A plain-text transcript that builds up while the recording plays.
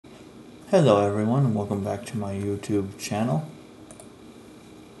Hello everyone and welcome back to my YouTube channel.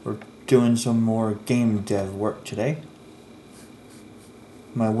 We're doing some more game dev work today.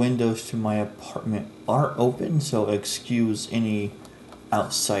 My windows to my apartment are open, so excuse any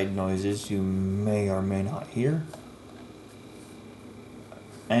outside noises you may or may not hear.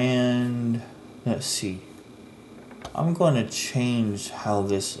 And let's see. I'm going to change how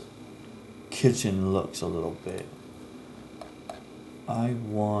this kitchen looks a little bit. I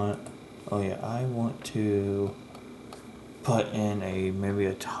want to put in maybe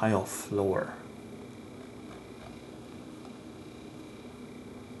a tile floor.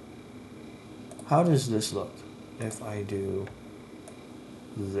 How does this look if I do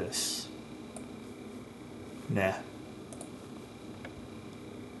this? Nah.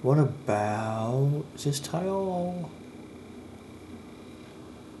 What about this tile?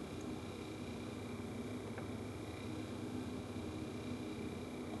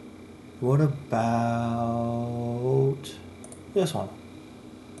 What about this one?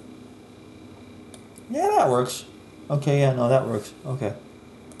 Yeah, that works. Okay, yeah, no, that works. Okay.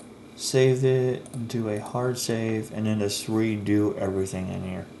 Save it, do a hard save, and then just redo everything in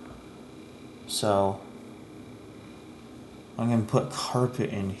here. So, I'm going to put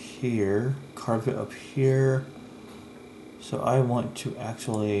carpet in here, carpet up here. So I want to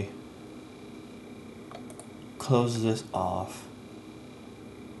actually close this off.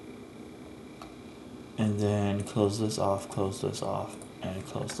 And then close this off, and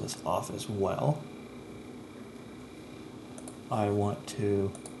close this off as well. I want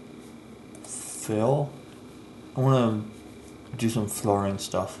to fill. I want to do some flooring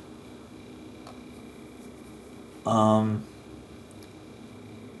stuff.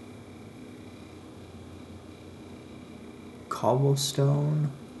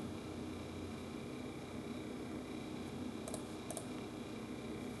 Cobblestone.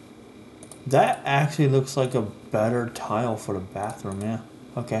 That actually looks like a better tile for the bathroom, yeah.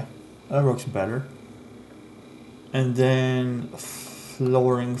 Okay, that looks better. And then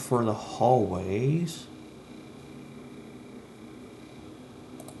flooring for the hallways.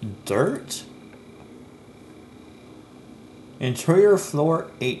 Dirt? Interior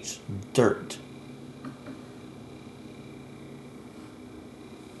floor H, dirt.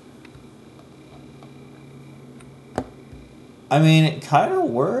 I mean, it kind of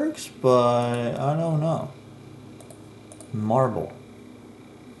works, but I don't know. Marble.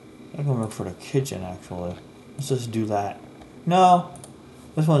 I can look for the kitchen, actually. Let's just do that. No,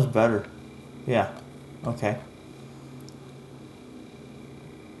 this one's better. Yeah, okay.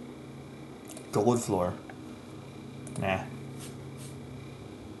 Gold floor. Nah.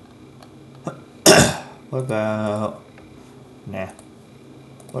 What about... Nah.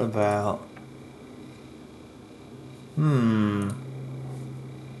 What about...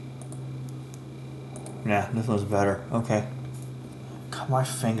 Yeah, this one's better. Okay. God, my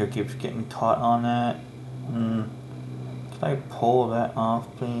finger keeps getting caught on that. Can I pull that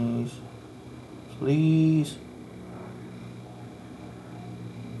off, please? Please?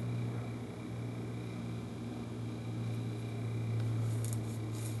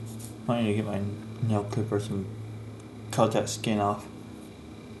 I need to get my nail clippers and cut that skin off.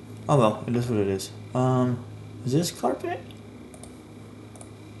 Oh well, it is what it is. Is this carpet?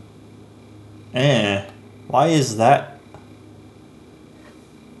 Why is that?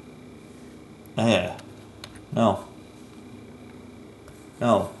 No.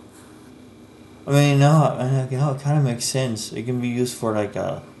 No. I mean, no, it kind of makes sense. It can be used for like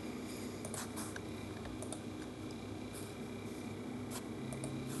a...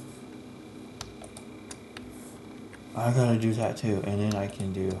 I gotta do that too, and then I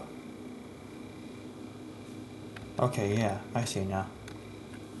can do... Okay, yeah, I see now.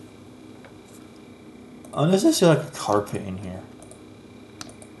 This is like a carpet in here.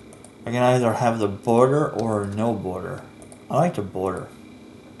 I can either have the border or no border. I like the border.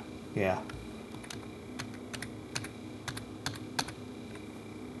 Yeah.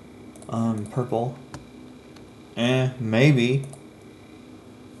 Purple. Maybe.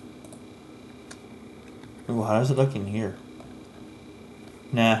 Ooh, how does it look in here?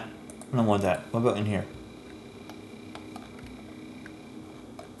 Nah, I don't want that. What about in here?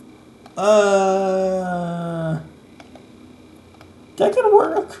 That could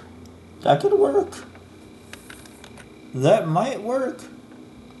work. That could work. That might work.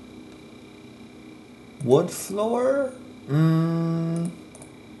 Wood floor? Now,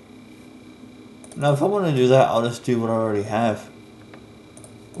 if I want to do that, I'll just do what I already have.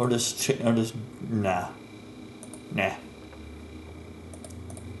 Or just nah. Nah.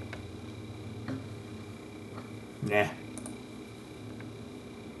 Nah.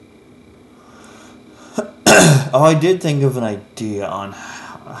 Oh, I did think of an idea on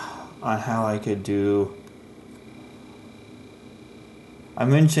how I could do. I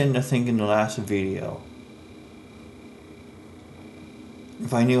mentioned, I think, in the last video,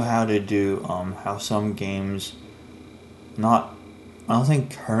 if I knew how to do how some games, not, I don't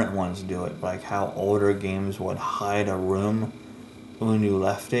think current ones do it, but like how older games would hide a room when you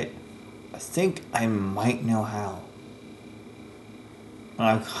left it. I think I might know how. And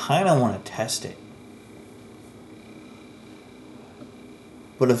I kind of want to test it.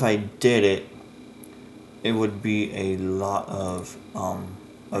 But if I did it, it would be a lot of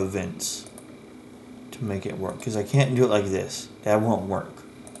events to make it work. Because I can't do it like this. That won't work.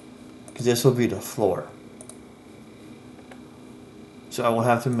 Because this will be the floor. So I will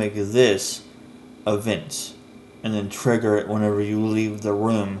have to make this events. And then trigger it whenever you leave the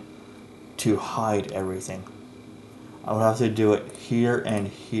room to hide everything. I would have to do it here and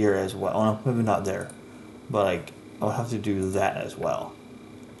here as well. Well, maybe not there. But like, I would have to do that as well.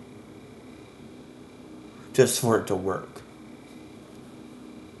 Just for it to work.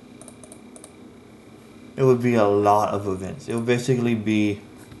 It would be a lot of events. It would basically be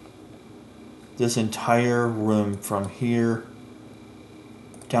this entire room from here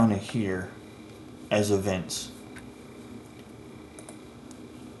down to here as events.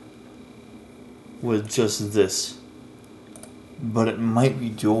 With just this. But it might be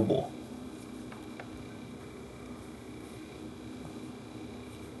doable.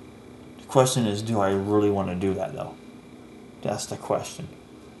 The question is, do I really want to do that though? That's the question.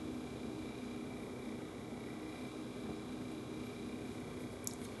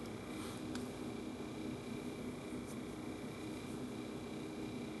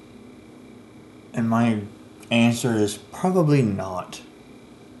 And my answer is probably not.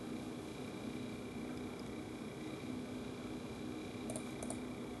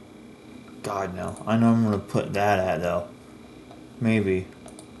 God, no. I know I'm going to put that at, though. Maybe.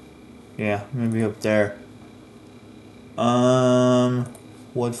 Yeah, maybe up there.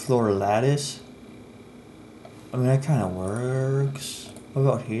 Wood floor lattice? I mean, that kind of works. What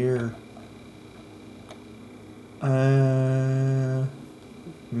about here?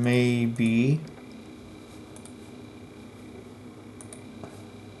 Maybe.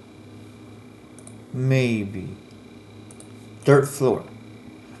 Maybe. Dirt floor.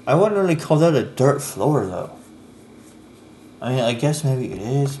 I wouldn't really call that a dirt floor, though. I mean, I guess maybe it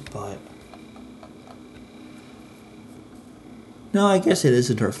is, but... No, I guess it is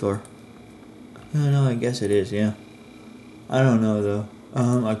a dirt floor. No, I guess it is, yeah. I don't know, though.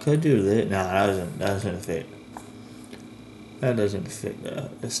 I could do this. Nah, that doesn't fit. That doesn't fit the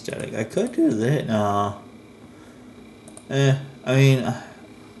aesthetic. I could do that. Nah. I mean...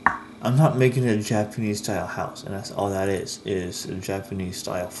 I'm not making it a Japanese-style house, and that's all that is a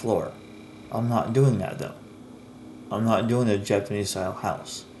Japanese-style floor. I'm not doing that, though. I'm not doing a Japanese-style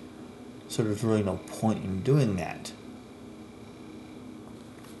house. So there's really no point in doing that.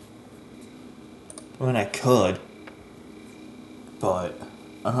 I mean, I could, but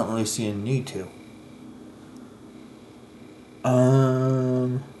I don't really see a need to.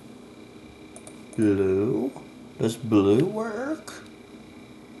 Blue? Does blue work?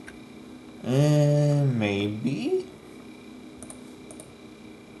 Maybe?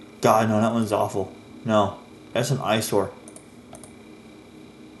 God, no, that one's awful. No, that's an eyesore.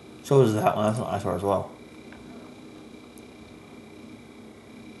 So is that one, that's an eyesore as well.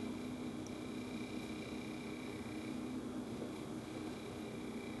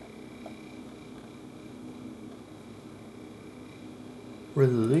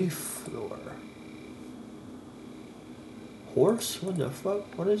 Relief floor. Horse? What the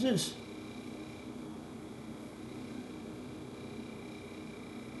fuck? What is this?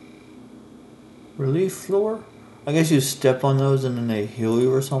 Relief floor? I guess you step on those and then they heal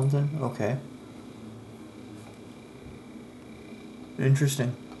you or something? Okay.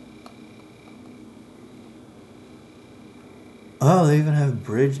 Interesting. Oh, they even have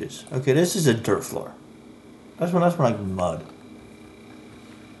bridges. Okay, this is a dirt floor. That's more like mud.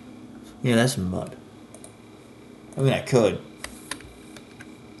 Yeah, that's mud. I mean, I could.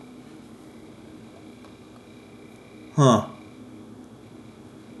 Huh.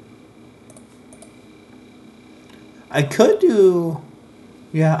 I could do...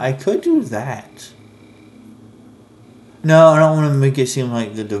 Yeah, I could do that. No, I don't want to make it seem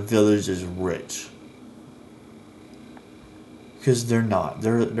like the village is rich. Because they're not.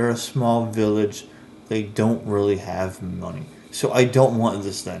 They're a small village. They don't really have money. So I don't want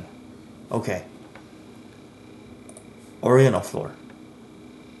this then. Okay. Oriental floor.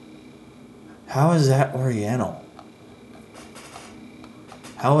 How is that Oriental?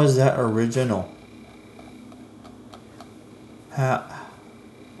 How is that original?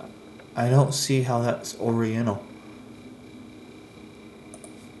 I don't see how that's Oriental.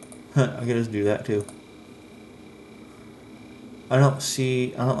 I could just do that too. I don't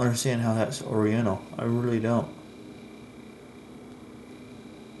understand how that's Oriental. I really don't.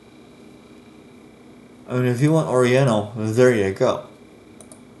 I mean, if you want Oriental, there you go.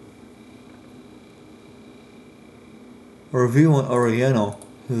 Or if you want Oriental,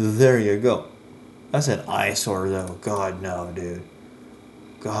 there you go. That's an eyesore though. God no, dude.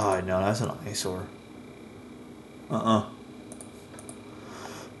 God no, that's an eyesore.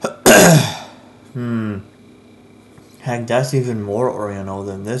 Heck, that's even more Oriental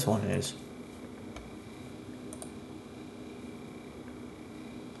than this one is.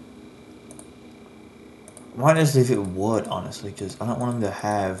 I might just leave it wood, honestly, because I don't want him to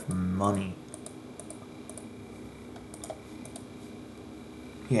have money.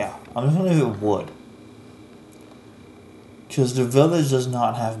 Yeah, I'm just gonna leave it wood. Because the village does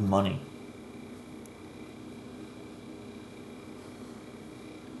not have money.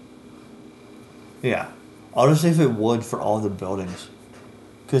 Yeah, I'll just leave it wood for all the buildings.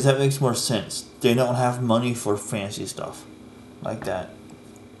 Because that makes more sense. They don't have money for fancy stuff like that.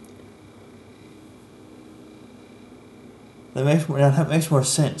 That makes more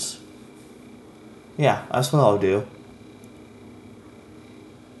sense. Yeah, that's what I'll do.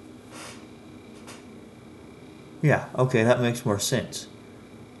 Yeah, okay, that makes more sense.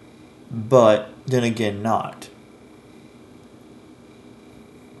 But then again, not.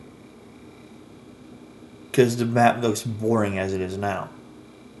 Because the map looks boring as it is now.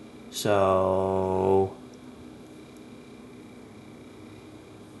 So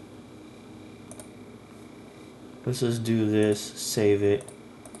let's just do this, save it,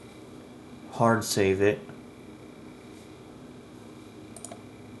 hard save it.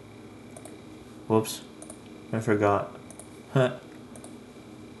 Whoops, I forgot.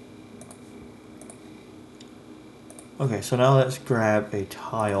 Okay, so now let's grab a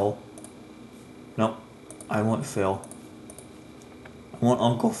tile. Nope, I want Phil. I want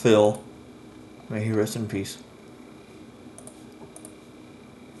Uncle Phil. May he rest in peace.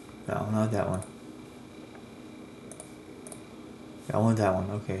 No, not that one. I want that one.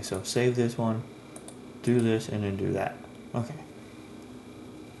 Okay, so save this one, do this, and then do that. Okay.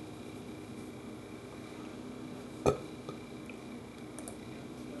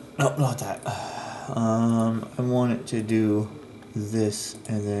 No, not that. I want it to do this,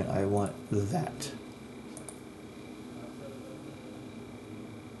 and then I want that.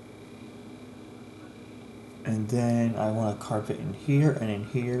 And then I want a carpet in here, and in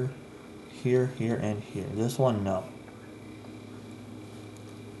here, here, here, and here. This one, no.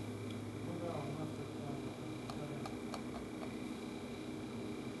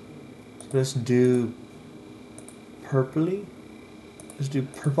 Let's do purpley. Let's do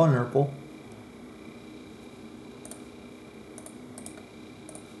purple and purple.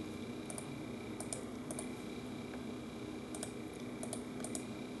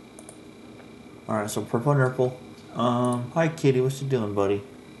 Alright, so purple and purple. Hi kitty, what you doing, buddy?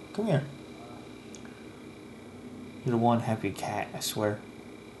 Come here. You're the one happy cat, I swear.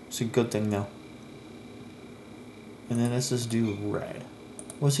 It's a good thing though. And then let's just do red.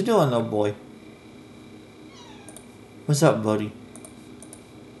 What's he doing, little boy? What's up, buddy?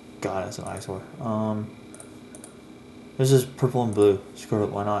 God, that's an eyesore. This is purple and blue. Screw it,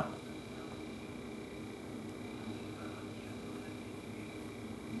 why not?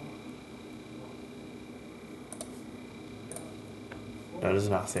 That does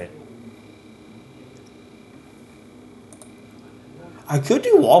not fit. I could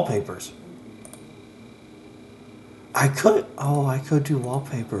do wallpapers. I could do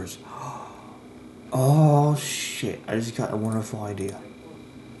wallpapers. Oh shit, I just got a wonderful idea.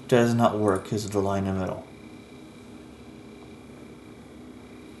 Does not work because of the line in the middle.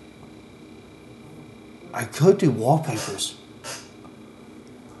 I could do wallpapers.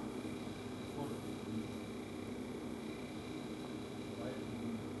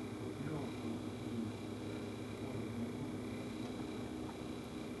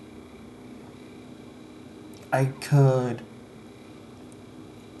 I could.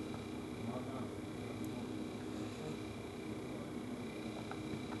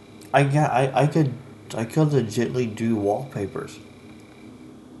 I could legitly do wallpapers.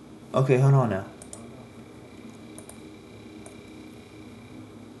 Okay, hold on now.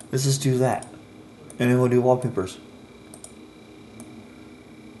 Let's just do that. And then we'll do wallpapers.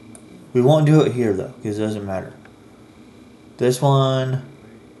 We won't do it here though, because it doesn't matter. This one,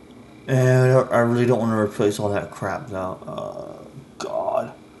 and I really don't want to replace all that crap though.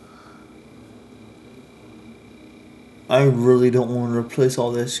 God. I really don't want to replace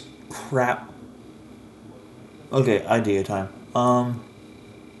all this crap. Okay, idea time. Oh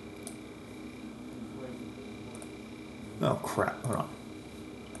crap, hold on.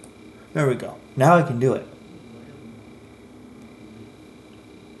 There we go. Now I can do it.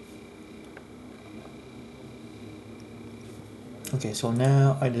 Okay, so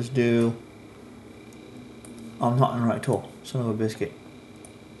now I just do... I'm not in the right tool. Son of a biscuit.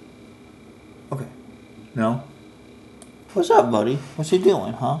 Okay. No? What's up, buddy? What's he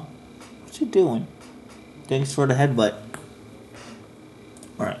doing, huh? What's he doing? Thanks for the headbutt.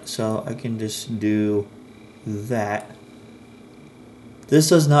 Alright, so I can just do that. This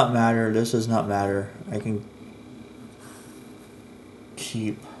does not matter. This does not matter. I can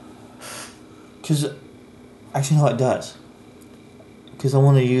keep... Because... Actually, no, it does. Because I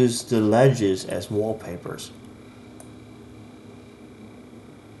want to use the ledges as wallpapers.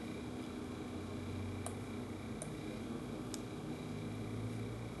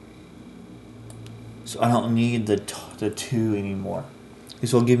 So I don't need the two anymore.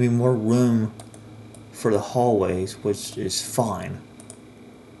 This will give me more room for the hallways, which is fine.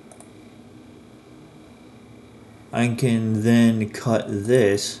 I can then cut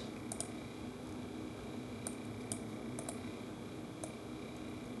this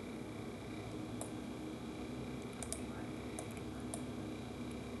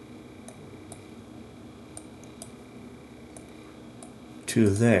to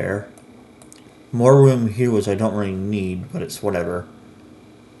there. More room here, which I don't really need, but it's whatever.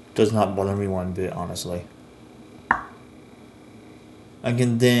 Does not bother me one bit, honestly. I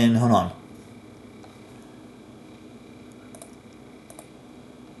can then, hold on.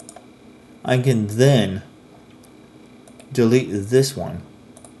 I can then delete this one.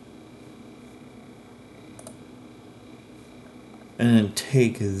 And then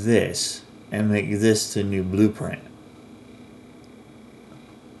take this and make this the new blueprint.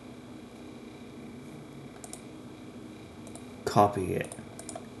 Copy it.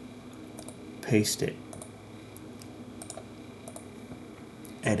 Paste it.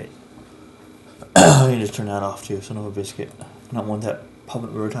 Edit. I need to turn that off too, son of a biscuit. I don't want that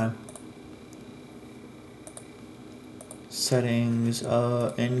puppet over time. Settings,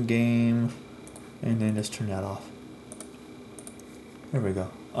 end game, and then just turn that off. There we go.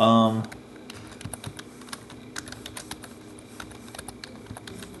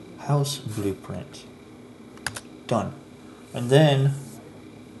 House blueprint. Done. And then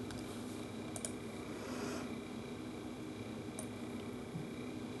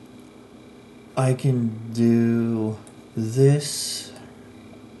I can do this.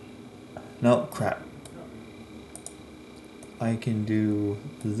 No, crap. I can do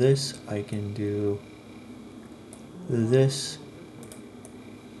this. I can do this.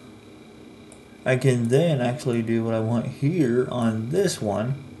 I can then actually do what I want here on this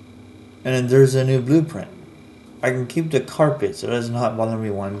one. And then there's a new blueprint. I can keep the carpets. It does not bother me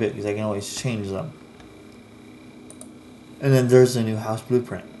one bit because I can always change them. And then there's the new house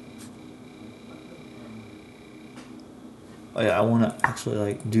blueprint. Oh yeah, I want to actually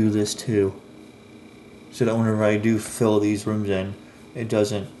like do this too. So that whenever I do fill these rooms in, it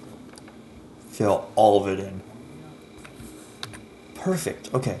doesn't fill all of it in.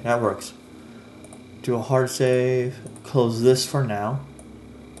 Perfect. Okay, that works. Do a hard save. Close this for now.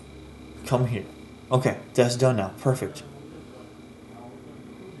 Come here. Okay, that's done now. Perfect.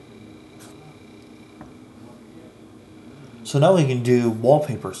 So now we can do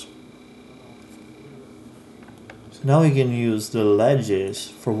wallpapers. So now we can use the ledges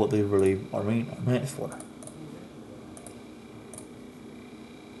for what they really are meant for.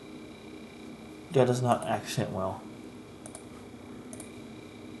 That does not accent well.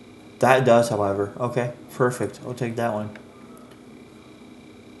 That does, however. Okay, perfect. I'll take that one.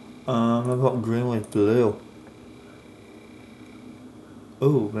 How about green with blue?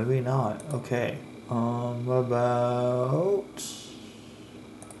 Oh, maybe not. Okay. About...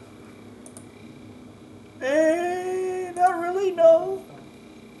 not really, no.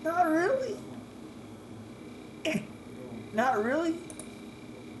 Not really. Not really.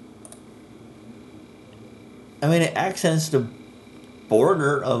 I mean, it accents the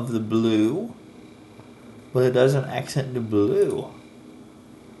border of the blue, but it doesn't accent the blue.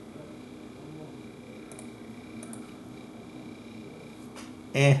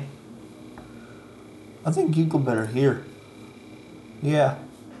 I think you go better here. Yeah.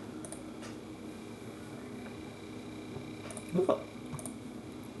 You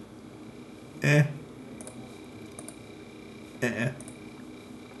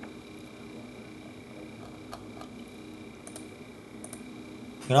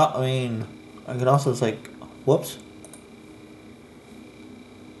know, I mean, I could also just like, whoops.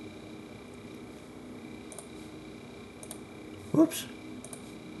 Whoops.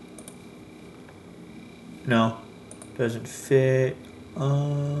 No. Doesn't fit.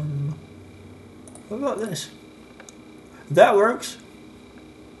 What about this? That works.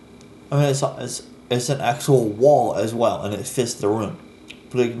 I mean, it's an actual wall as well, and it fits the room.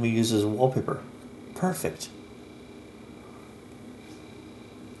 But it can be used as wallpaper. Perfect.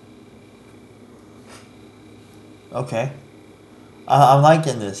 Okay. I'm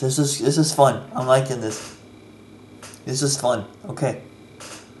liking this. This is fun. I'm liking this. This is fun. Okay.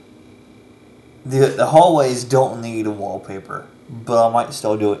 The hallways don't need a wallpaper, but I might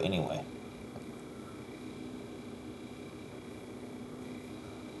still do it anyway.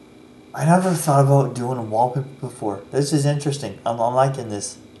 I never thought about doing a wallpaper before. This is interesting. I'm liking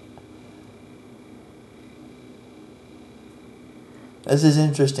this. This is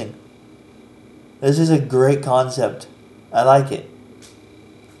interesting. This is a great concept. I like it.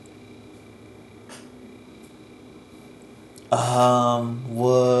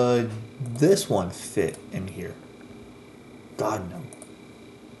 Would this one fit in here? God no.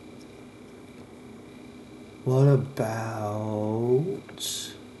 What about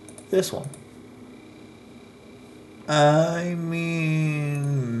this one? I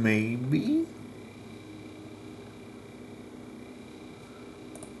mean, maybe.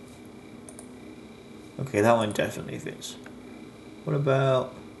 Okay, that one definitely fits. What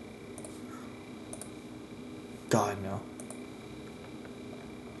about... God, no.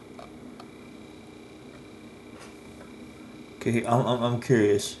 Okay, I'm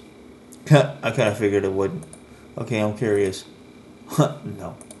curious. I kind of figured it wouldn't. Okay, I'm curious.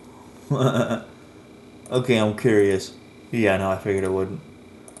 No. Okay, I'm curious. Yeah, no, I figured it wouldn't.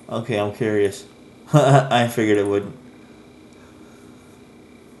 Okay, I'm curious. I figured it wouldn't.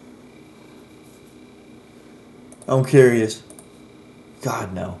 I'm curious.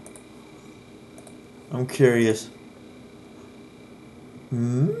 God, no. I'm curious.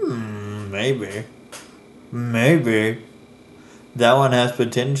 Maybe. Maybe. That one has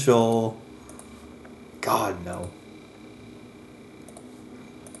potential. God, no.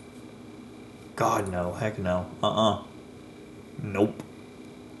 God, no. Heck no. Nope.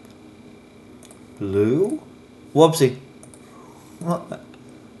 Blue? Whoopsie.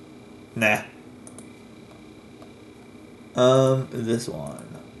 Nah. This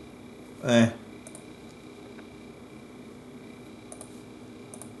one.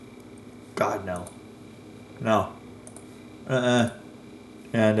 God, no. No.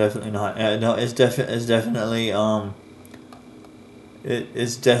 Yeah, definitely not. No, it's definitely,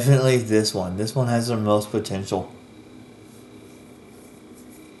 it's definitely this one. This one has the most potential.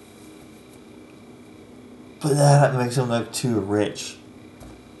 But that makes him look too rich.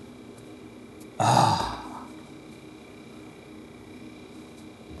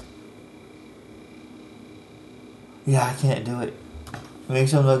 Yeah, I can't do it. It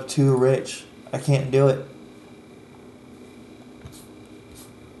makes him look too rich. I can't do it.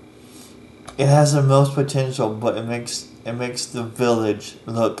 It has the most potential, but it makes the village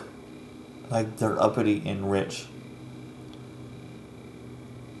look like they're uppity and rich.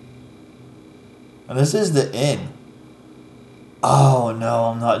 And this is the inn. Oh no,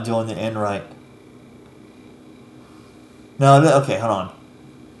 I'm not doing the inn right. No, okay, hold on.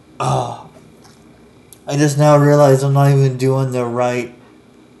 Oh, I just now realized I'm not even doing the right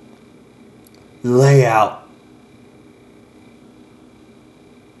layout.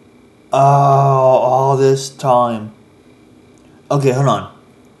 Oh, all this time. Okay, hold on.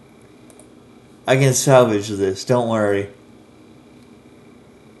 I can salvage this, don't worry.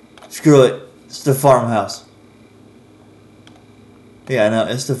 Screw it. It's the farmhouse. Yeah, no,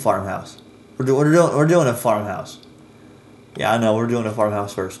 it's the farmhouse. We're doing a farmhouse. Yeah, I know, we're doing a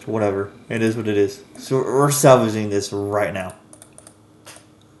farmhouse first. Whatever. It is what it is. So we're salvaging this right now.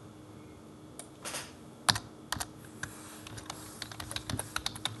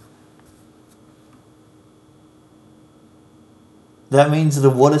 That means the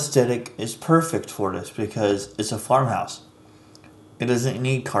wood aesthetic is perfect for this because it's a farmhouse. It doesn't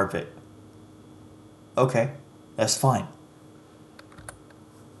need carpet. Okay, that's fine.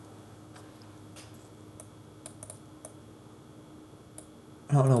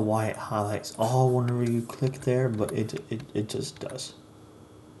 I don't know why it highlights all whenever you click there, but it just does.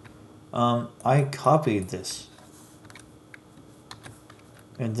 I copied this.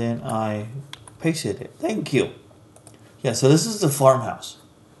 And then I pasted it. Thank you. Yeah, so this is the farmhouse.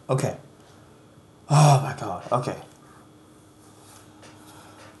 Okay. Oh my god, okay.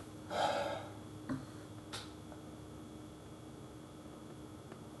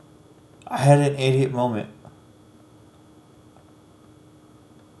 I had an idiot moment.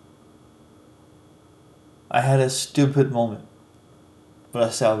 I had a stupid moment. But I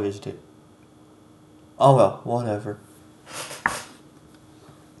salvaged it. Oh well, whatever.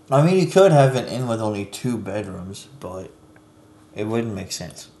 I mean, you could have an inn with only 2 bedrooms, but it wouldn't make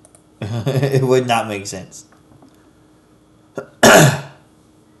sense. It would not make sense.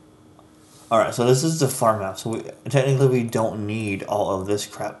 Alright, so this is the farmhouse. So technically we don't need all of this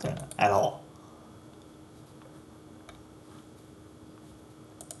crap then, at all.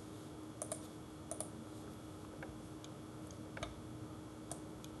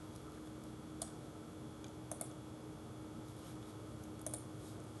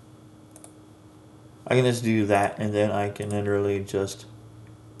 I can just do that, and then I can literally just...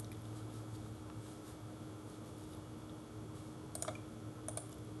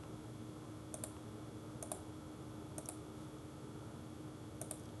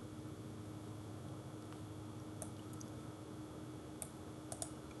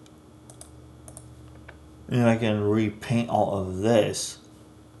 And I can repaint all of this.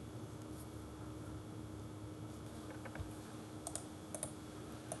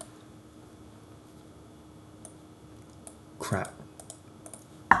 Crap.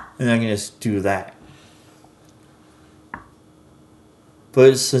 And I can just do that.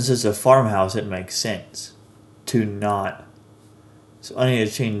 But since it's a farmhouse, it makes sense to not. So I need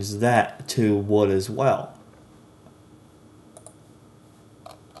to change that to wood as well.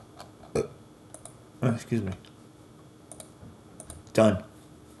 Oh, excuse me. Done.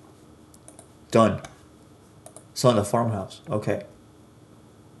 Done. It's on the farmhouse. Okay.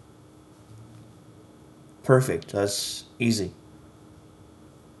 Perfect. That's easy.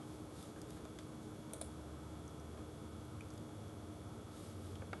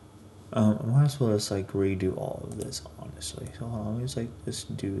 I might as well just like redo all of this, honestly. So hold on, let me just like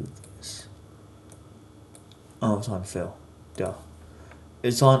just do this. Oh, it's on Phil. Duh.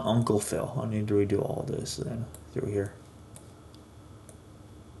 It's on Uncle Phil. I need to redo all this then through here.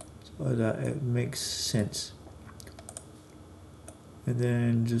 So that it makes sense. And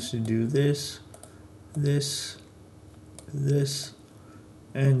then just to do this, this, this,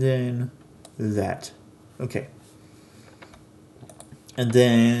 and then that. Okay. And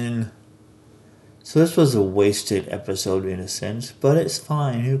then, so this was a wasted episode in a sense, but it's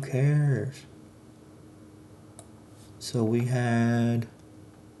fine. Who cares? So we had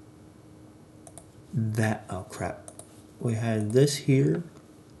that. Oh crap. We had this here.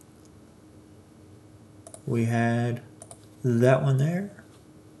 We had that one there.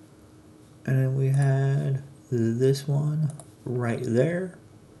 And then we had this one right there.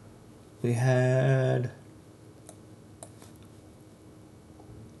 We had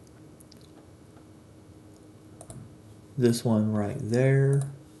this one right there.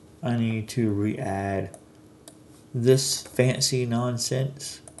 I need to re-add this fancy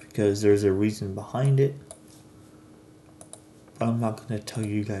nonsense because there's a reason behind it. But I'm not going to tell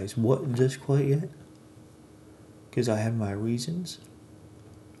you guys what just quite yet because I have my reasons.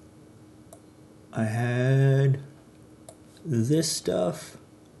 I had this stuff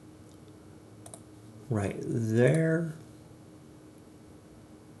right there.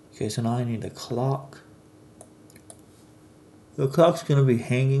 Okay, so now I need a clock. The clock's gonna be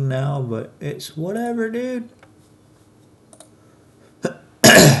hanging now, but it's whatever, dude.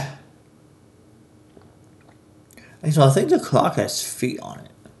 So I think the clock has feet on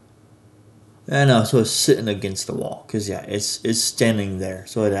it. I know, so it's sitting against the wall. Because, yeah, it's standing there.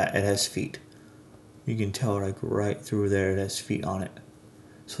 So it has feet. You can tell, like, right through there, it has feet on it.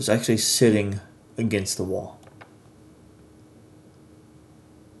 So it's actually sitting against the wall.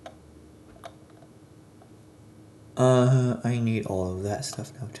 I need all of that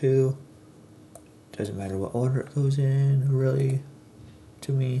stuff now, too. Doesn't matter what order it goes in, really,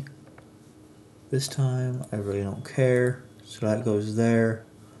 to me. This time, I really don't care. So that goes there.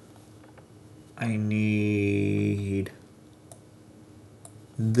 I need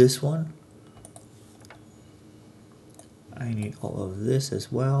this one. I need all of this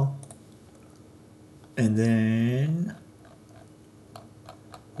as well. And then,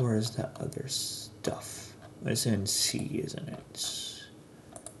 where is that other stuff? It's in C, isn't it?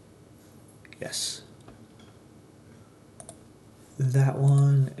 Yes. That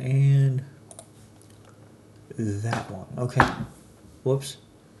one and that one. Okay. Whoops.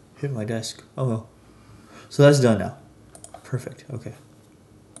 Hit my desk. Oh well. So that's done now. Perfect. Okay.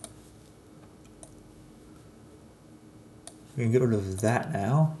 We can get rid of that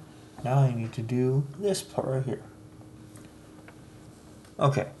now. Now I need to do this part right here.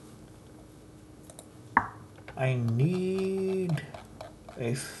 Okay. I need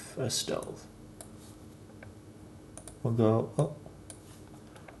a stove. We'll go,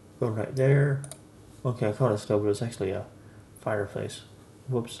 go right there. Okay, I call it a stove, but it's actually a fireplace.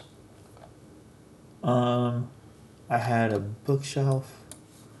 Whoops. I had a bookshelf.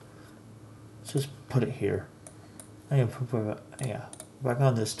 Let's just put it here. I need to put yeah, back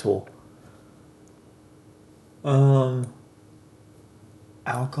on this tool.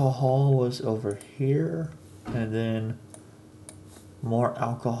 Alcohol was over here, and then more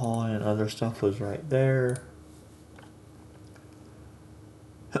alcohol and other stuff was right there.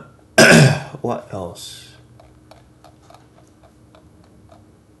 What else?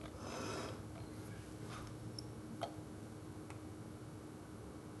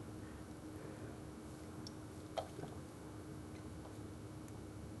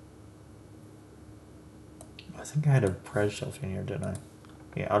 I think I had a bread shelf in here, didn't I?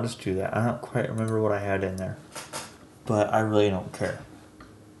 Yeah, I'll just do that. I don't quite remember what I had in there, but I really don't care.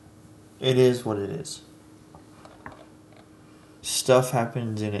 It is what it is. Stuff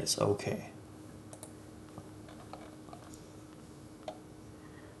happens and it's okay.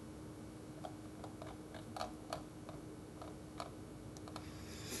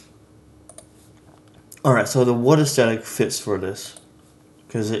 Alright, so the wood aesthetic fits for this,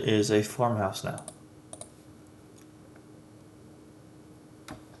 because it is a farmhouse now.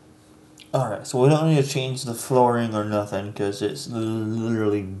 Alright, so we don't need to change the flooring or nothing, because it's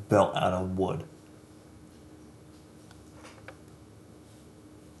literally built out of wood.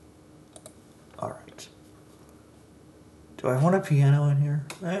 Alright. Do I want a piano in here?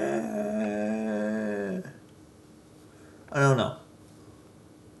 I don't know.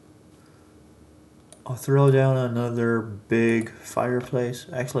 I'll throw down another big fireplace.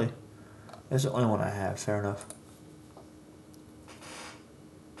 Actually, that's the only one I have. Fair enough.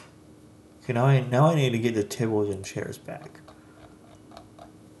 Okay, now I need to get the tables and chairs back.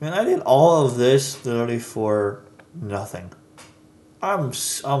 Man, I did all of this literally for nothing. I'm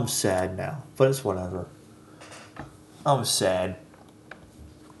sad now, but it's whatever. I'm sad.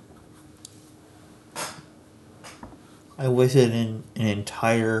 I wasted an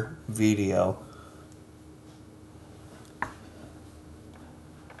entire video,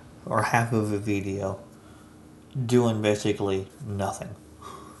 or half of a video, doing basically nothing.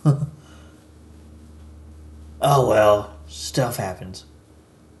 Oh well, stuff happens.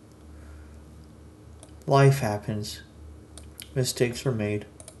 Life happens. Mistakes are made.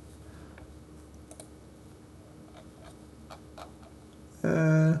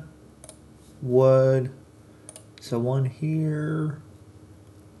 Wood. So one here.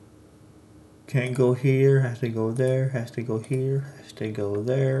 Can't go here, has to go there, has to go here, has to go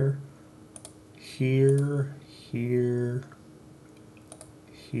there. Here, here,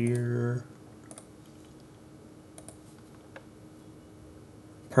 here.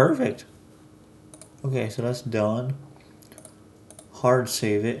 Perfect. Okay, so that's done. Hard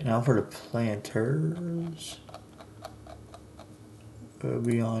save it. Now for the planters. It'll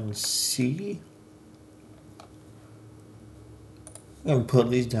be on C. I'm gonna put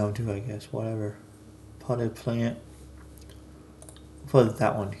these down too, I guess. Whatever. Potted plant. Put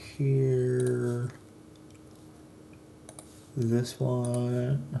that one here. This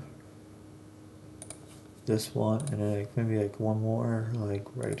one. This one, and then like maybe like one more like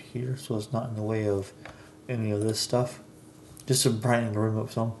right here, so it's not in the way of any of this stuff. Just to brighten the room up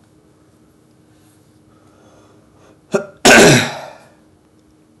some.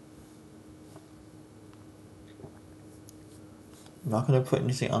 I'm not going to put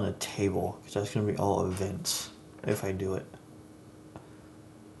anything on the table, because that's going to be all events if I do it.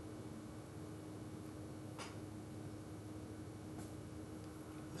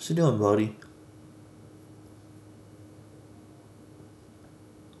 What's he doing, buddy?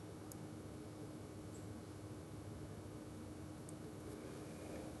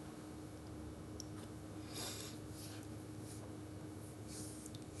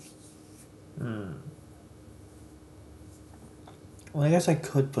 Well, I guess I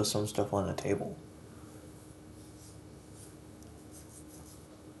could put some stuff on the table.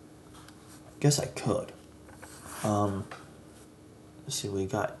 Guess I could. Let's see, we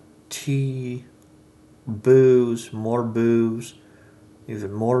got tea, booze, more booze,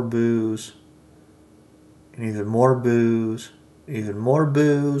 even more booze, and even more booze, even more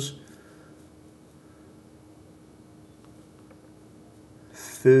booze,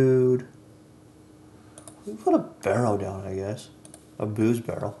 food. We put a barrel down, I guess. A booze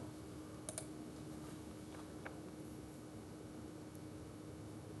barrel.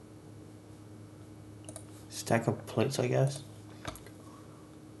 Stack of plates, I guess.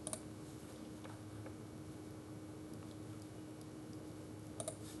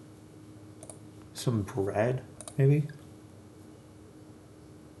 Some bread, maybe.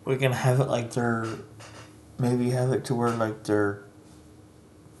 We can have it like they're, maybe have it to where like they're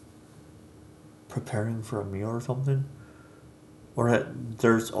preparing for a meal or something. Or that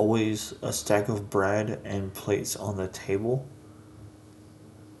there's always a stack of bread and plates on the table.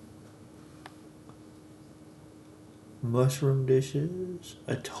 Mushroom dishes,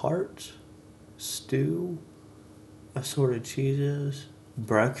 a tart, stew, assorted cheeses,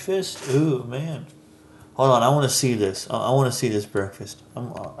 breakfast. Ooh, man. Hold on, I want to see this. I want to see this breakfast. I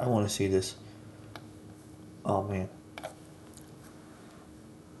want to see this. Oh, man.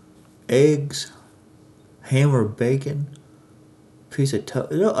 Eggs, ham or bacon, piece of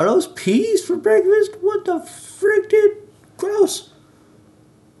toast. Are those peas for breakfast? What the frick, dude? Gross.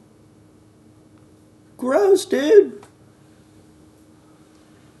 Gross, dude.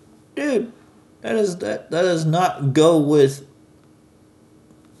 Dude, that does not go with.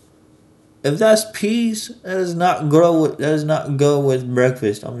 If that's peas, that does not go with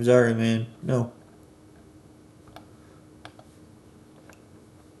breakfast. I'm sorry, man. No.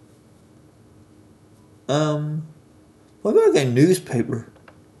 What about a newspaper?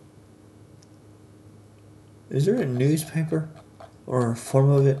 Is there a newspaper or a form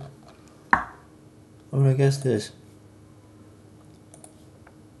of it? I'm gonna guess this.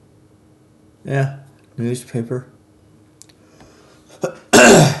 Yeah, newspaper.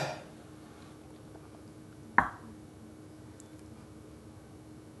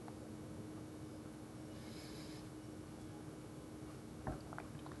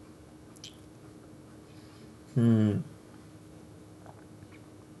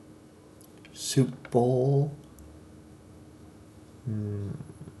 Soup bowl.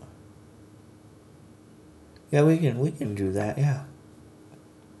 Yeah, we can do that. Yeah.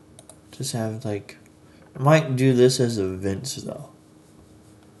 Just have like, I might do this as events though,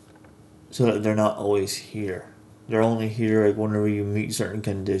 so that they're not always here. They're only here like whenever you meet certain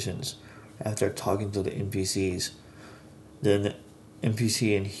conditions. After talking to the NPCs, then the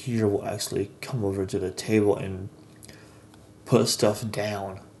NPC in here will actually come over to the table and put stuff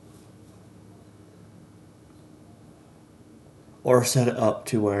down. Or set it up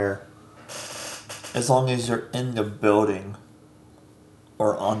to where, as long as you're in the building,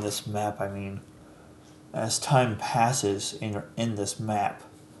 or on this map, I mean, as time passes and you're in this map,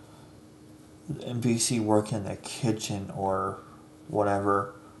 the NPC working in the kitchen or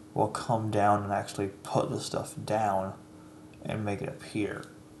whatever will come down and actually put the stuff down and make it appear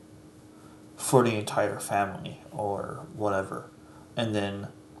for the entire family or whatever. And then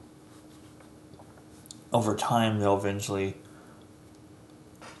over time they'll eventually,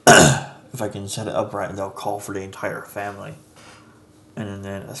 if I can set it up right, they'll call for the entire family. And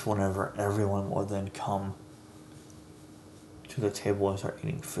then that's whenever everyone will then come to the table and start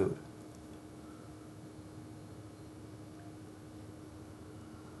eating food.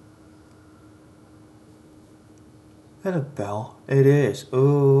 Is that a bell? It is.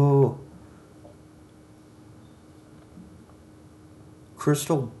 Ooh.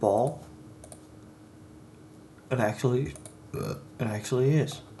 Crystal ball? It actually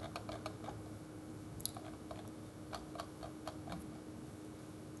is.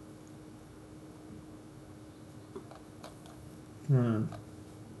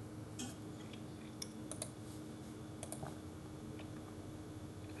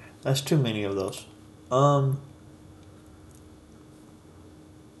 That's too many of those.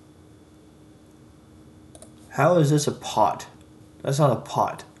 How is this a pot? That's not a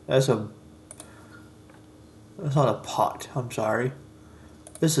pot. That's not a pot. I'm sorry.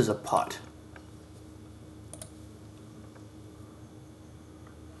 This is a pot.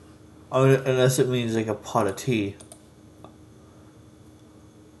 I mean, unless it means like a pot of tea.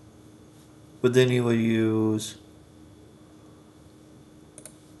 But then you would use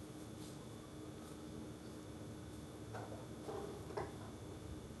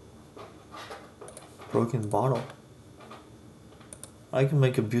broken bottle. I can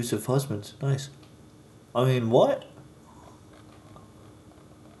make abusive husbands. Nice. I mean, what?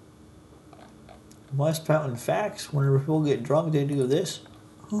 Am I spouting facts? Whenever people get drunk, they do this.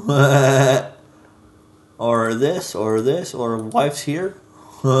 or this, or wife's here.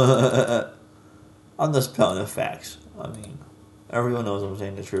 I'm just spouting the facts. I mean, everyone knows I'm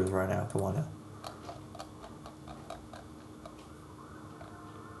saying the truth right now. Come on now.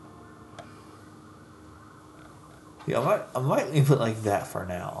 Yeah, I might leave it like that for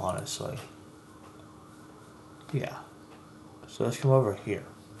now, honestly. Yeah. So let's come over here.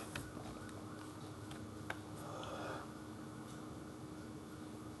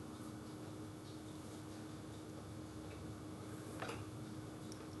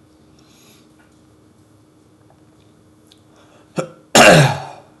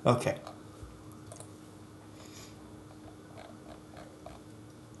 Okay.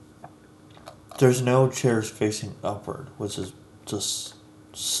 There's no chairs facing upward, which is just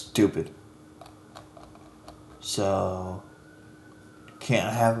stupid. So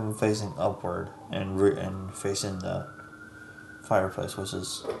can't have them facing upward and facing the fireplace, which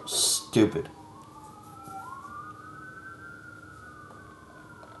is stupid.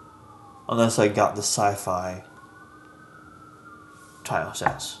 Unless I got the sci-fi tile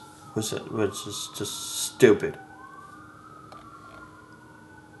sets, which is just stupid.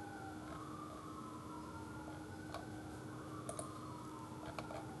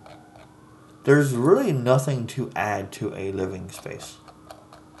 There's really nothing to add to a living space.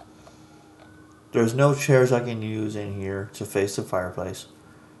 There's no chairs I can use in here to face the fireplace,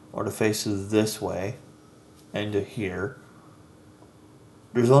 or to face this way, and to here.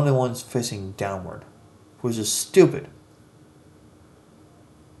 There's only ones facing downward, which is stupid.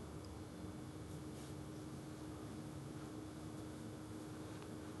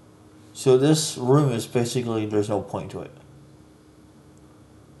 So this room is basically, there's no point to it.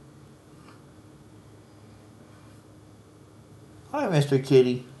 Hi, Mr.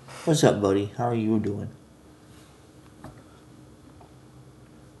 Kitty. What's up, buddy? How are you doing?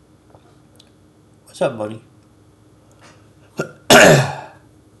 What's up, buddy?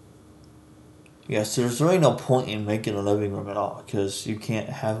 Yes, there's really no point in making a living room at all, because you can't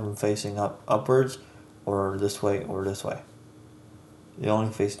have them facing upwards, or this way, or this way. They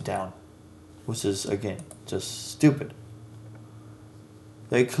only face down, which is, again, just stupid.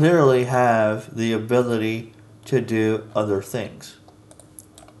 They clearly have the ability to do other things.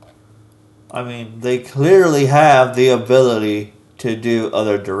 I mean, they clearly have the ability to do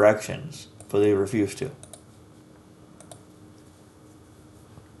other directions, but they refuse to.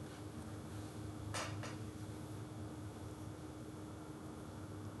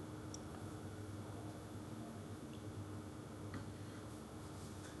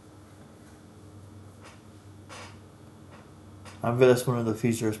 I bet that's one of the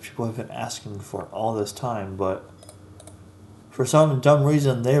features people have been asking for all this time, but for some dumb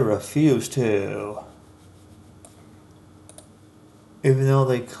reason they refuse to. Even though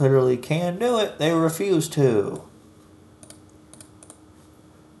they clearly can do it, they refuse to.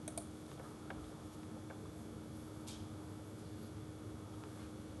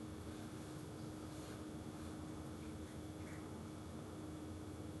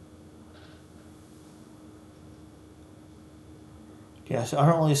 Yes, I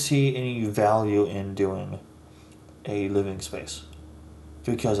don't really see any value in doing a living space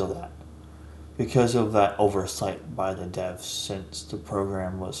because of that. Because of that oversight by the devs since the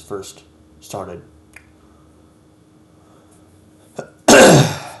program was first started.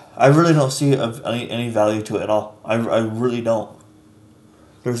 I really don't see any value to it at all. I really don't.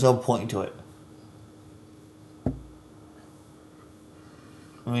 There's no point to it.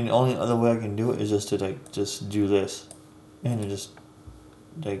 I mean, the only other way I can do it is just to just do this, and just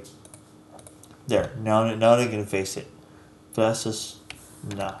there. Now they can face it. But that's just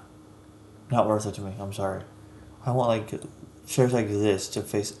not worth it to me. I'm sorry. I want chairs like this to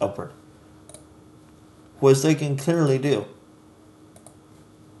face upward, which they can clearly do.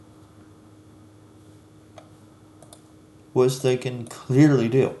 Which they can clearly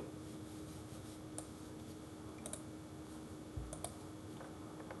do.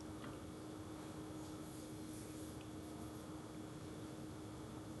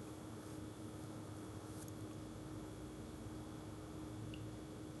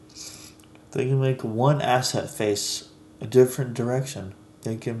 They can make one asset face a different direction.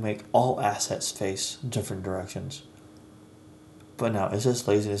 They can make all assets face different directions. But no, it's just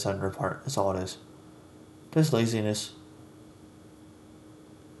laziness on their part. That's all it is. Just laziness.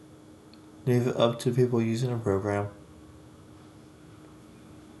 Leave it up to people using a program.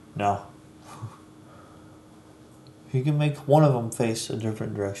 No. You can make one of them face a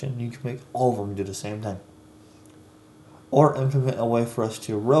different direction. You can make all of them do the same thing. Or implement a way for us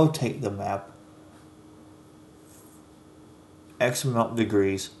to rotate the map X amount of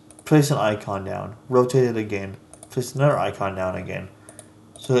degrees, place an icon down, rotate it again, place another icon down again,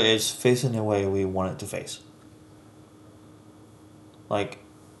 so that it's facing the way we want it to face.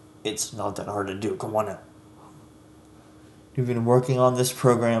 It's not that hard to do. Come on now. You've been working on this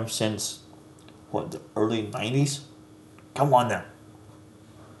program since, the early 90s? Come on now.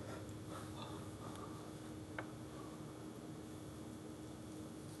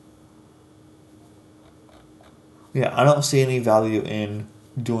 Yeah, I don't see any value in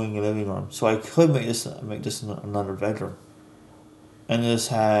doing a living room. So I could make this another bedroom. And just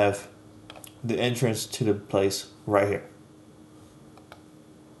have the entrance to the place right here.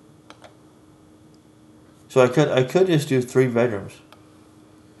 So I could just do 3 bedrooms.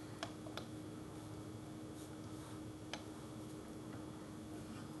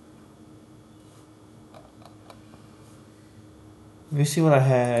 Let me see what I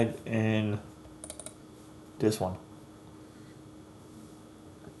had in this one.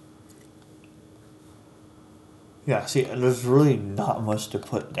 Yeah, see, there's really not much to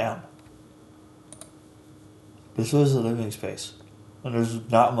put down. This was a living space. And there's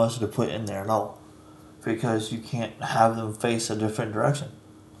not much to put in there at all. Because you can't have them face a different direction.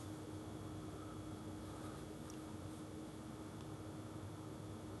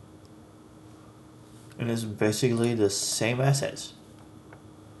 And it's basically the same assets.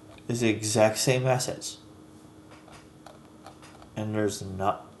 It's the exact same assets. And there's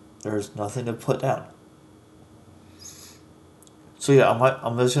nothing to put down. So yeah,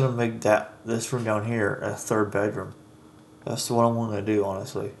 I'm just gonna make this room down here a third bedroom. That's what I'm gonna do,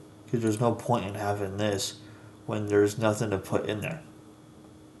 honestly. Because there's no point in having this when there's nothing to put in there.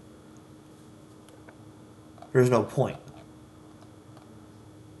 There's no point.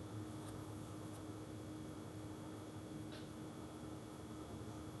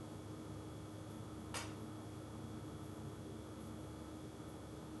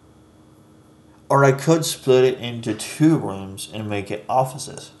 Or I could split it into 2 rooms and make it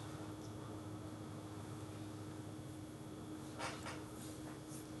offices.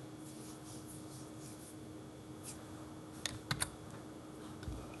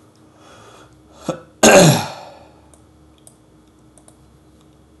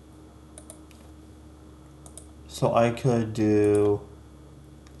 So I could do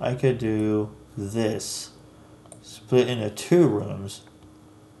this, split into 2 rooms.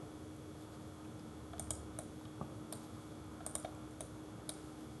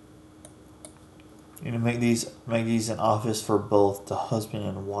 And make these an office for both the husband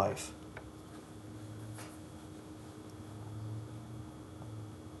and wife.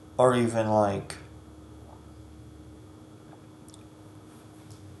 Or even like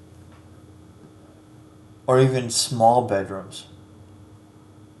small bedrooms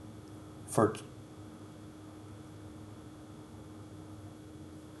for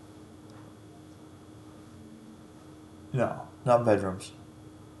no, not bedrooms.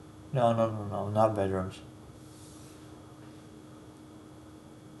 No, not bedrooms.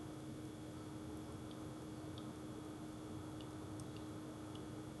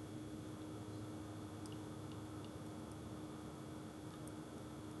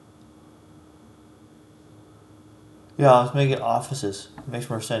 Yeah, let's make it offices. It makes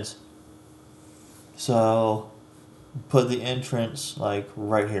more sense. So, put the entrance like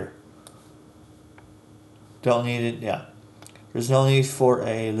right here. Don't need it, yeah. There's no need for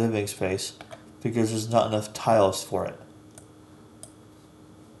a living space because there's not enough tiles for it.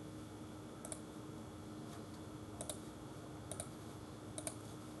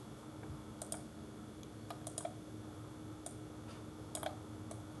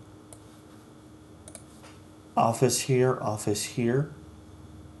 Office here, office here.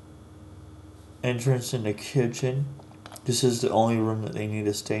 Entrance in the kitchen. This is the only room that they need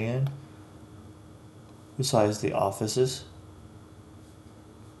to stay in, besides the offices.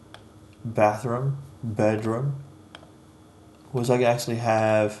 Bathroom, bedroom. Was I actually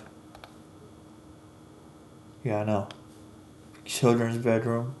have? Yeah, I know. Children's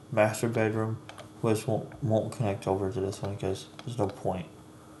bedroom, master bedroom, which won't connect over to this one because there's no point.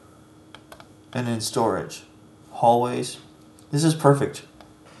 And then storage, hallways. This is perfect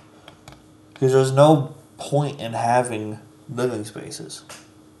because there's no point in having living spaces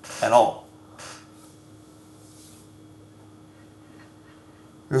at all.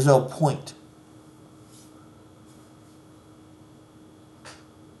 There's no point.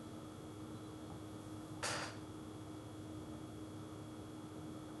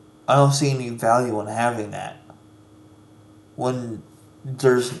 I don't see any value in having that when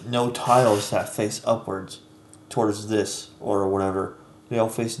there's no tiles that face upwards towards this or whatever. They all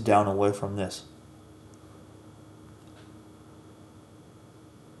face down away from this.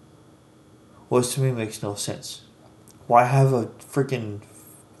 Which to me makes no sense. Why have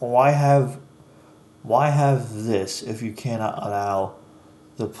this if you cannot allow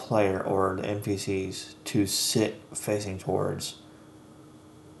the player or the NPCs to sit facing towards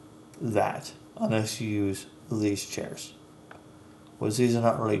that unless you use these chairs? Which these are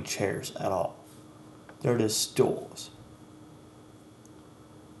not really chairs at all. They're just stools.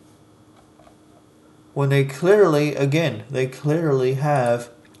 When they clearly have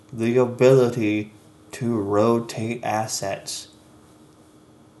the ability to rotate assets.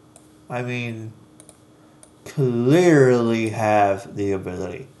 I mean, clearly have the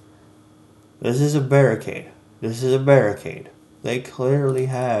ability. This is a barricade. They clearly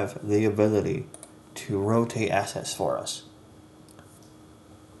have the ability to rotate assets for us.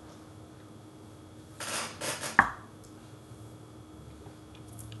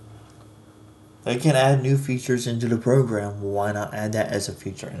 They can add new features into the program. Why not add that as a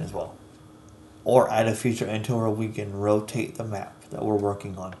feature in as well? Or add a feature into where we can rotate the map that we're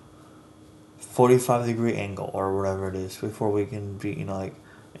working on. 45-degree angle or whatever it is before we can be, like,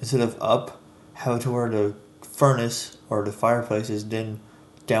 instead of up, have it to where the furnace or the fireplace is then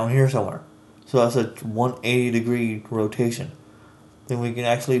down here somewhere. So that's a 180-degree rotation. Then we can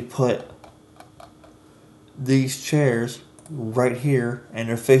actually put these chairs right here and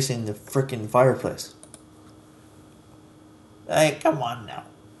they're facing the freaking fireplace. Hey, come on now.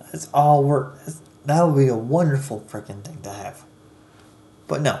 That's all work. That would be a wonderful freaking thing to have.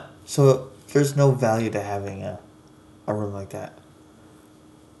 But no. So there's no value to having a room like that.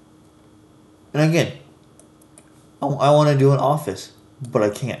 And again, I want to do an office, but I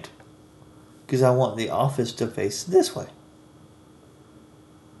can't. Because I want the office to face this way.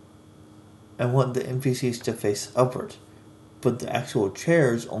 I want the NPCs to face upwards. But the actual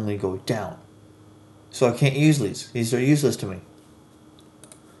chairs only go down. So I can't use these. These are useless to me.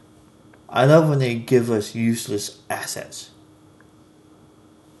 I love when they give us useless assets.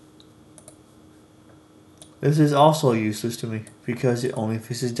 This is also useless to me because it only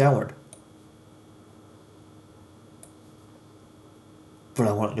faces downward. But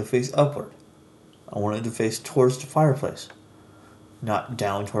I want it to face upward. I want it to face towards the fireplace, not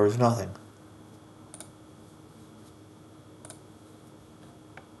down towards nothing.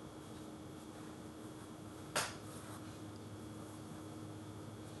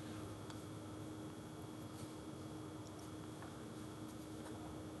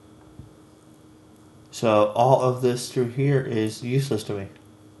 So all of this through here is useless to me.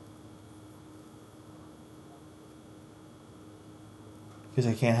 Because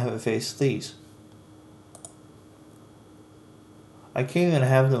I can't have it face these. I can't even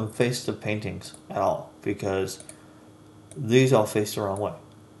have them face the paintings at all because these all face the wrong way.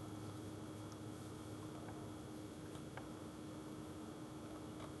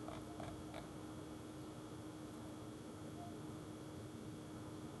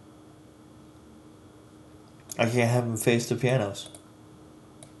 I can't have them face the pianos.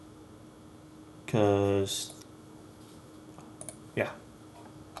 Because, yeah.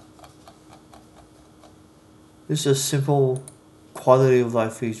 This is simple quality of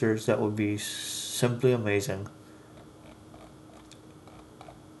life features that would be simply amazing.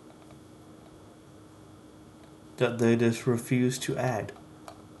 That they just refuse to add.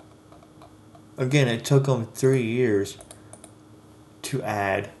 Again, it took them 3 years to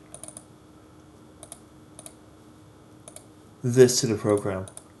add this to the program.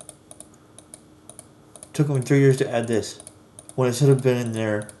 Took them 3 years to add this when it should have been in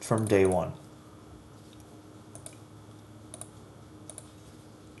there from day one.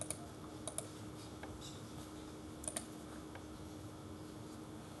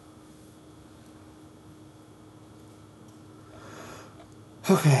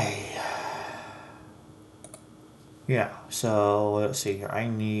 Okay. Yeah, so let's see here. I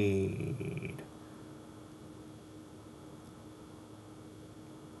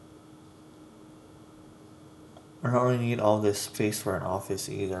don't really need all this space for an office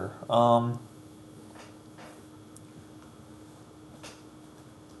either. I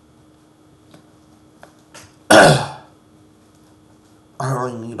don't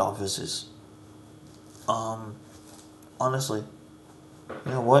really need offices. Honestly.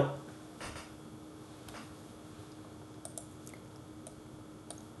 You know what?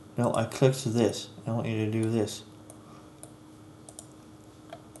 No, I clicked this. I want you to do this.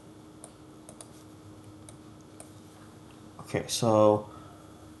 Okay, so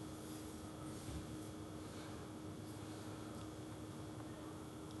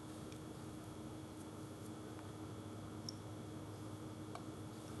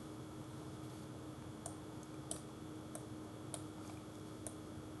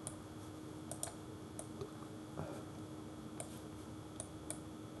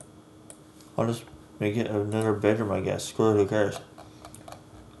I'll just make it another bedroom, I guess. Screw it, who cares?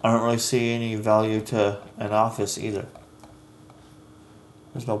 I don't really see any value to an office either.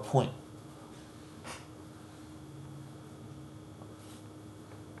 There's no point.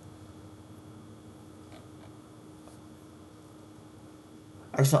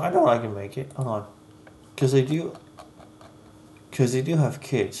 Actually, I know I can make it. Hold on. Because they do have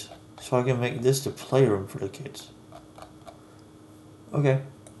kids. So I can make this the playroom for the kids. Okay.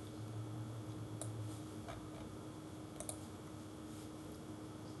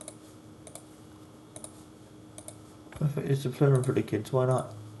 If it's the playroom for the kids, why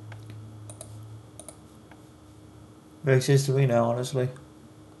not? Makes sense to me now, honestly.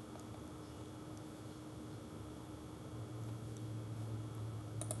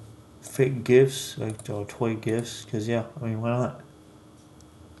 fake gifts, like toy gifts, because yeah, I mean, why not?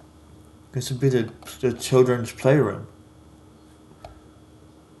 This would be the children's playroom.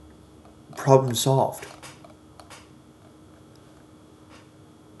 Problem solved.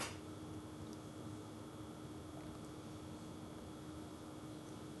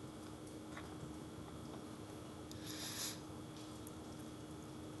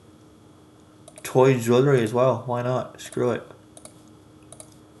 Toy jewelry as well, why not? Screw it.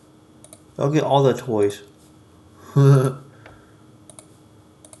 I'll get all the toys. I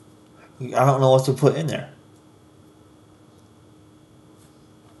don't know what to put in there.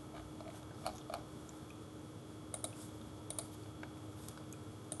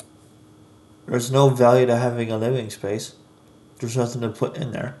 There's no value to having a living space. There's nothing to put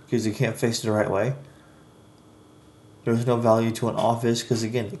in there because you can't face it the right way. There's no value to an office because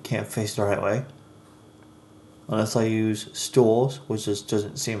again, it can't face the right way. Unless I use stools, which just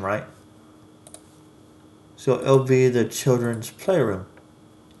doesn't seem right. So it'll be the children's playroom.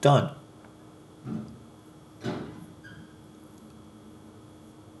 Done.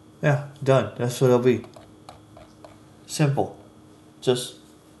 Yeah, done. That's what it'll be. Simple. Just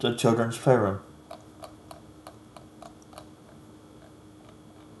the children's playroom.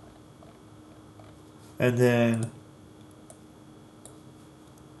 And then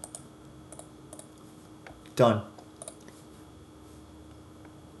done.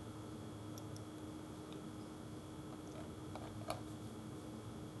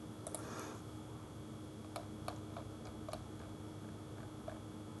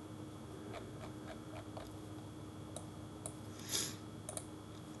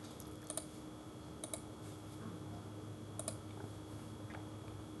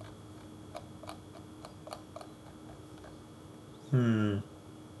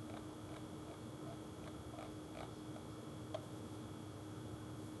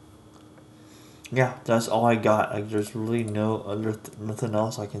 Yeah, that's all I got. Like, there's really nothing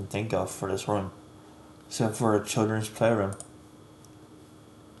else I can think of for this room, except for a children's playroom.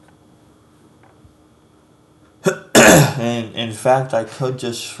 And in fact, I could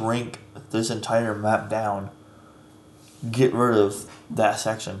just shrink this entire map down, get rid of that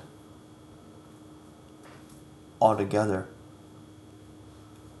section altogether.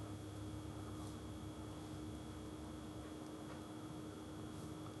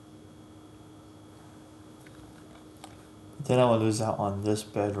 Then I would lose out on this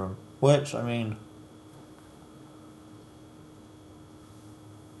bedroom, which, I mean,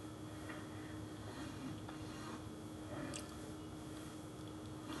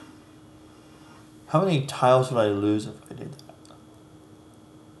 how many tiles would I lose if I did that?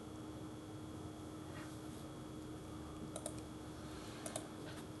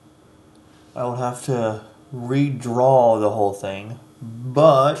 I would have to redraw the whole thing,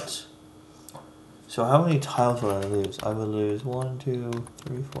 but... So how many tiles would I lose? I would lose 1, 2,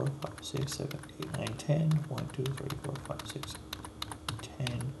 3, 4, 5, 6, 7, 8, 9, 10. 1, 2, 3, 4, 5, 6,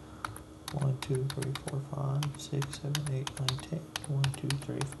 10. 1, 2, 3, 4, 5, 6, 7, 8, 9, 10. 1, 2,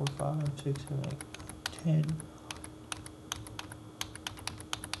 3, 4, 5, 6, 7, 8, 9, 10.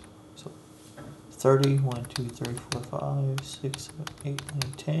 So 30. 1, 2, 3, 4, 5, 6, 7, 8,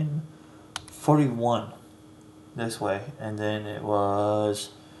 9, 10. 41 this way. And then it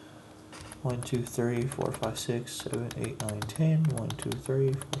was 1, 2, 3, 4, 5, 6, 7, 8, 9, 10. 1, 2,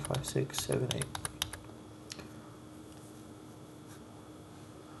 3, 4, 5, 6, 7, 8.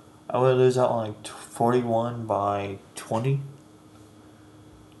 I would lose out on like 41 by 20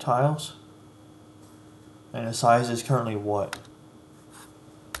 tiles. And the size is currently what?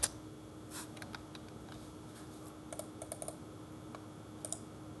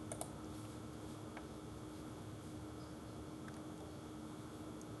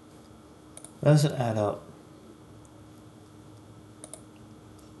 That doesn't add up.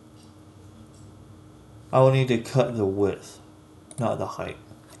 I will need to cut the width, not the height.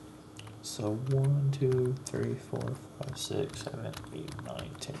 So 1, 2, 3, 4, 5, 6, 7, 8, 9,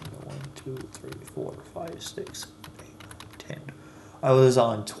 10. 1, 2, 3, 4, 5, 6, 7, 8, 9, 10. I was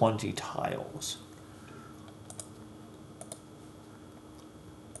on 20 tiles.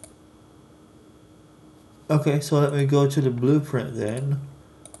 Okay, so let me go to the blueprint then.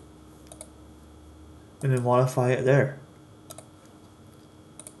 And then modify it there.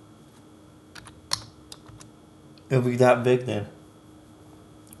 It'll be that big then.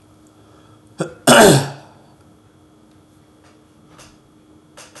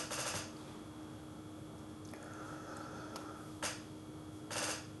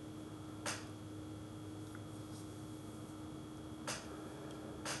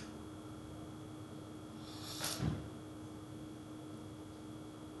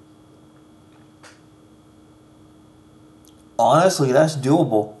 Honestly, that's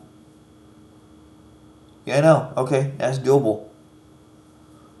doable. Yeah, no. Okay, that's doable.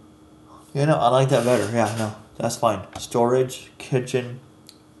 Yeah, no, I like that better. Yeah, no, that's fine. Storage, kitchen,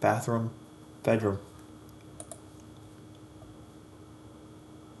 bathroom, bedroom.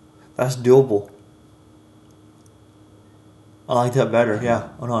 That's doable. I like that better. Yeah,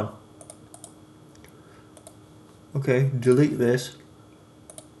 hold on. Okay, delete this.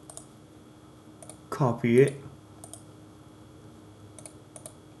 Copy it.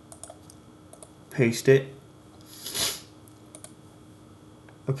 Paste it.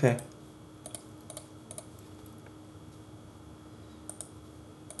 Okay.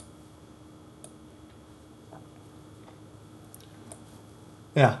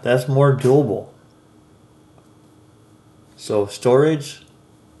 Yeah, that's more doable. So storage,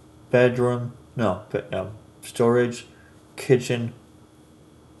 bedroom, no, storage, kitchen,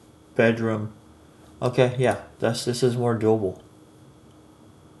 bedroom. Okay, yeah, this is more doable.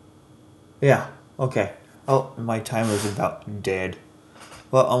 Yeah, okay. Oh, my timer's about dead.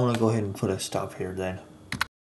 Well, I'm gonna go ahead and put a stop here then.